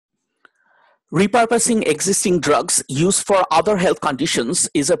Repurposing existing drugs used for other health conditions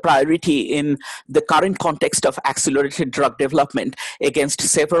is a priority in the current context of accelerated drug development against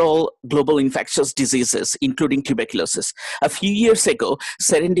several global infectious diseases, including tuberculosis. A few years ago,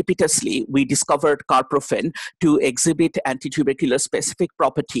 serendipitously, we discovered carprofen to exhibit anti-tubercular specific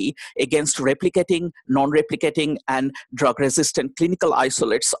property against replicating, non-replicating, and drug-resistant clinical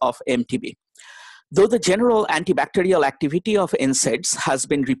isolates of MTB. Though the general antibacterial activity of NSAIDs has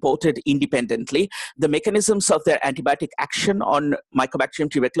been reported independently, the mechanisms of their antibiotic action on Mycobacterium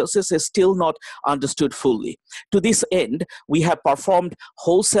tuberculosis is still not understood fully. To this end, we have performed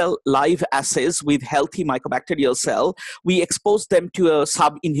whole cell live assays with healthy mycobacterial cell. We exposed them to a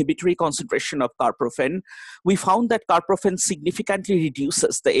sub-inhibitory concentration of carprofen. We found that carprofen significantly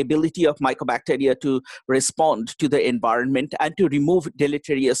reduces the ability of mycobacteria to respond to the environment and to remove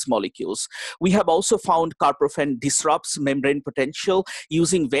deleterious molecules. We have also found carprofen disrupts membrane potential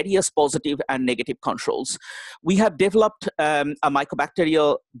using various positive and negative controls. We have developed a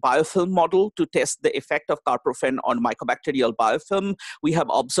mycobacterial biofilm model to test the effect of carprofen on mycobacterial biofilm. We have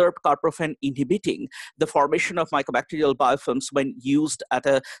observed carprofen inhibiting the formation of mycobacterial biofilms when used at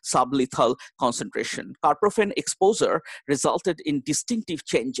a sublethal concentration. Carprofen exposure resulted in distinctive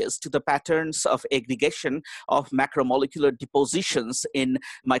changes to the patterns of aggregation of macromolecular depositions in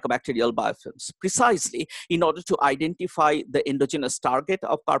mycobacterial biofilms. Precisely, in order to identify the endogenous target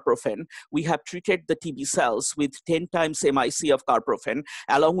of carprofen, we have treated the TB cells with 10 times MIC of carprofen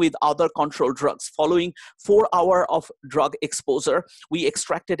along with other control drugs. Following 4 hours of drug exposure, we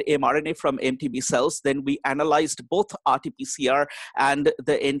extracted mRNA from MTB cells. Then we analyzed both RT-PCR and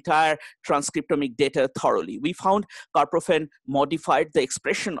the entire transcriptomic data thoroughly. We found carprofen modified the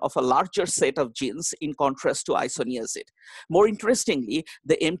expression of a larger set of genes in contrast to isoniazid. More interestingly,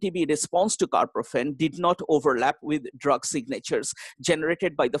 the MTB response to carprofen did not overlap with drug signatures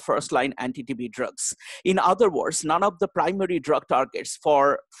generated by the first-line anti-TB drugs. In other words, none of the primary drug targets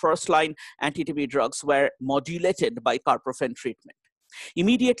for first-line anti-TB drugs were modulated by carprofen treatment.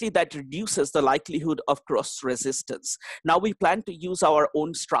 Immediately, that reduces the likelihood of cross-resistance. Now we plan to use our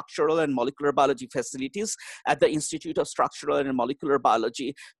own structural and molecular biology facilities at the Institute of Structural and Molecular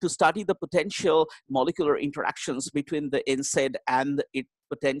Biology to study the potential molecular interactions between the NSAID and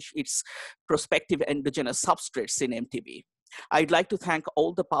its prospective endogenous substrates in MTB. I'd like to thank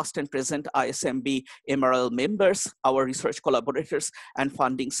all the past and present ISMB MRL members, our research collaborators, and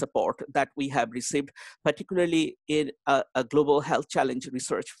funding support that we have received, particularly in a Global Health Challenge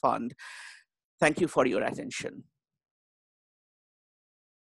Research Fund. Thank you for your attention.